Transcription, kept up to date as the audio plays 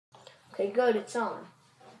Okay, good, it's on.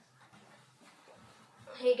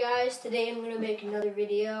 Hey guys, today I'm going to make another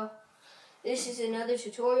video. This is another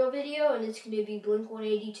tutorial video and it's going to be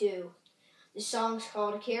Blink-182. The song's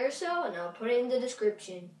called Carousel and I'll put it in the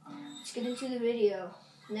description. Let's get into the video.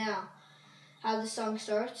 Now, how the song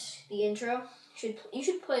starts, the intro, you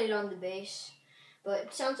should play it on the bass, but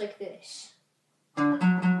it sounds like this.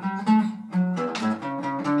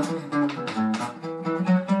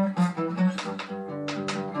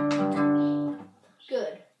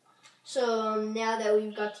 Good. So now that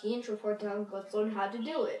we've got the intro part down, let's learn how to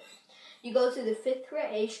do it. You go to the 5th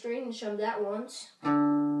fret A string and strum that once.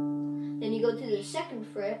 Then you go to the 2nd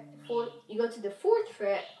fret, you go to the 4th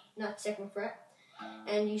fret, not 2nd fret,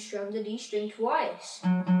 and you strum the D string twice.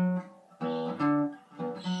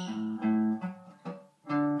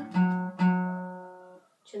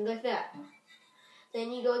 Strum like that.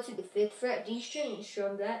 Then you go to the 5th fret D string and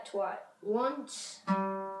strum that once.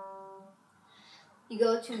 You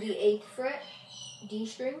go to the 8th fret D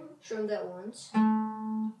string, strum that once.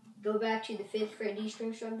 Go back to the 5th fret D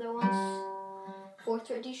string, strum that once. 4th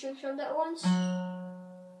fret D string, strum that once.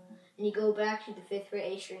 And you go back to the 5th fret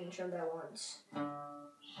A string and strum that once.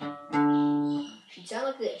 Should sound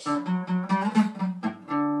like this.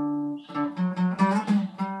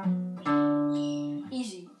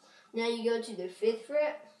 Easy. Now you go to the 5th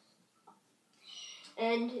fret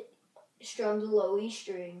and strum the low E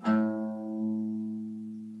string.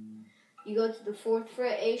 You go to the 4th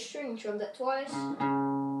fret A string, strum that twice.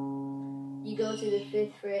 You go to the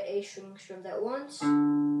 5th fret A string, strum that once.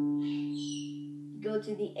 You go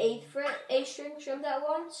to the 8th fret A string, strum that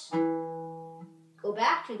once. Go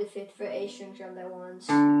back to the 5th fret A string, strum that once.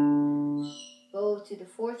 Go to the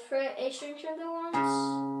 4th fret A string, strum that once.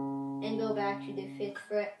 And go back to the 5th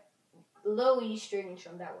fret low E string and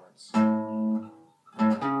strum that once.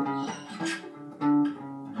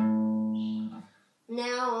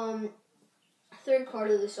 Now, third part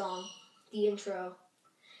of the song, the intro.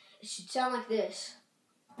 It should sound like this.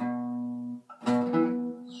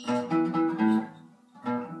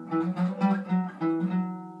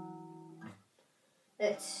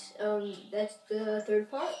 That's the third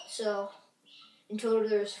part. So in total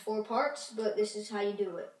there's 4 parts, but this is how you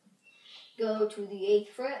do it. Go to the 8th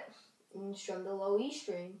fret and strum the low E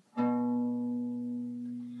string.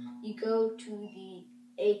 You go to the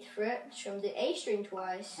 8th fret, strum the A string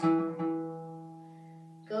twice.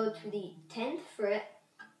 Go to the 10th fret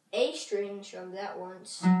A string, strum that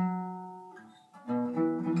once.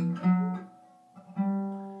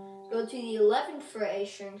 Go to the 11th fret A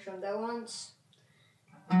string, strum that once.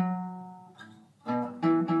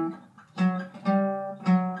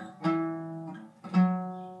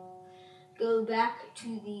 Go back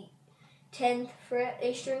to the 10th fret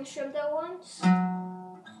A string, strum that once.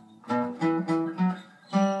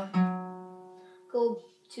 Go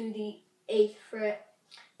to the 8th fret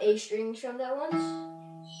A string, strum that once.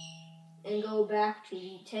 And go back to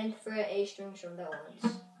the 10th fret A string, strum that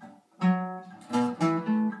once.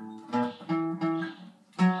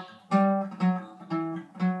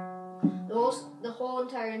 The whole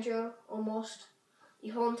entire intro,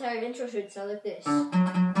 the whole entire intro should sound like this.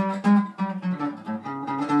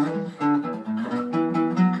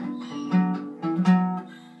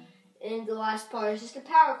 And the last part is just a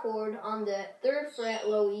power chord on the 3rd fret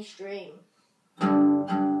low E string.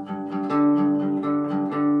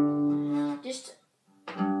 Just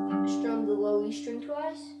strum the low E string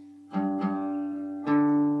twice.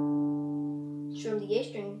 Strum the A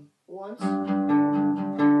string once.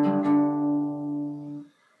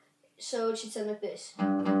 So it should sound like this.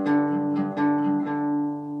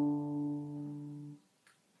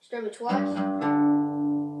 Strum it twice.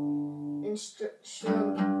 And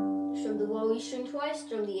strum the low E string twice.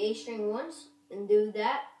 Strum the A string once. And do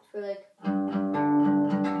that for like 2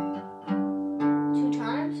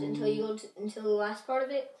 times until the last part of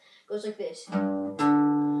it goes like this.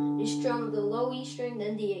 You strum the low E string,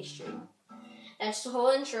 then the A string. That's the whole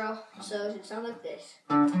intro, so it should sound like this.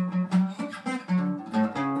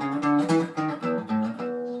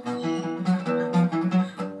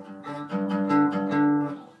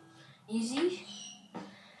 Easy.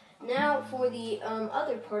 Now for the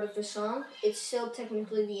other part of the song, it's still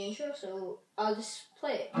technically the intro, so I'll just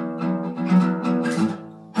play it.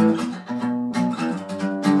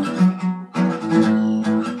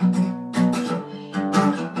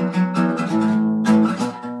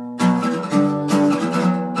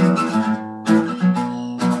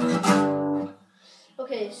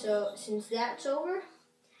 Okay, so since that's over,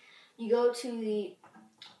 you go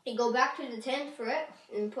back to the 10th fret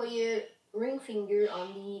and put your ring finger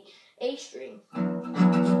on the A string.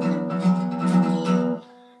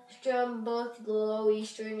 strum both the low E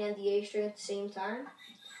string and the A string at the same time.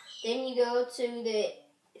 Then you go to the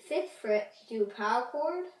 5th fret, do a power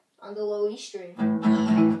chord on the low E string.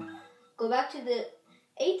 Go back to the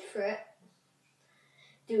 8th fret,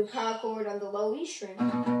 do a power chord on the low E string.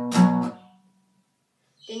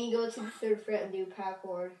 Then you go to the 3rd fret and do a power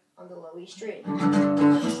chord on the low E string.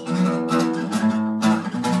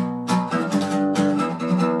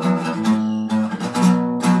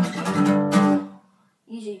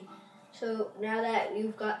 Easy. So now that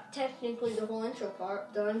you've got technically the whole intro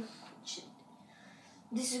part done,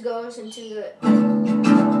 this goes into the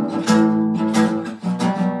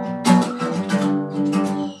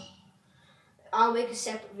I'll make a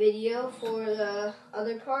separate video for the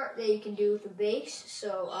other part that you can do with the bass,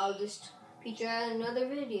 so I'll just feature out another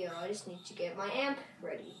video. I just need to get my amp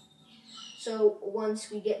ready. So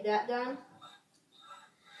once we get that done,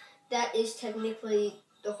 that is technically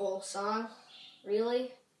the whole song,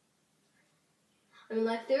 really. I mean,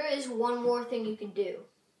 like, there is one more thing you can do.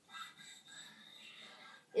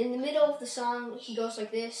 In the middle of the song, he goes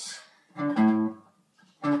like this.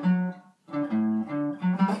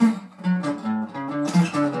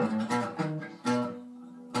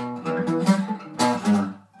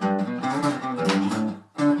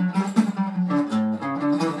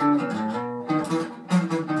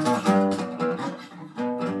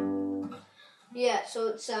 Yeah, so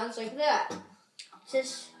it sounds like that.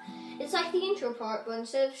 It's like the intro part, but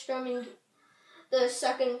instead of strumming the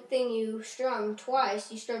second thing you strum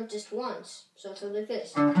twice, you strum just once. So it sounds like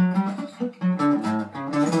this.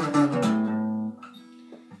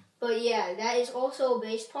 But yeah, that is also a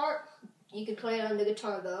bass part. You could play it on the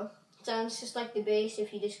guitar though. It sounds just like the bass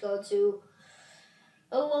if you just go to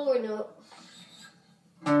a lower note.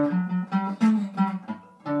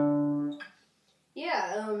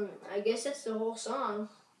 Yeah, I guess that's the whole song.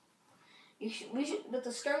 But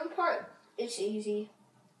the strumming part, it's easy.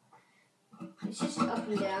 It's just up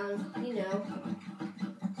and down, you know.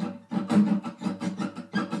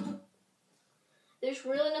 There's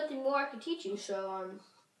really nothing more I could teach you, so,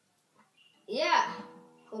 yeah.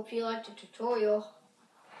 Hope you liked the tutorial.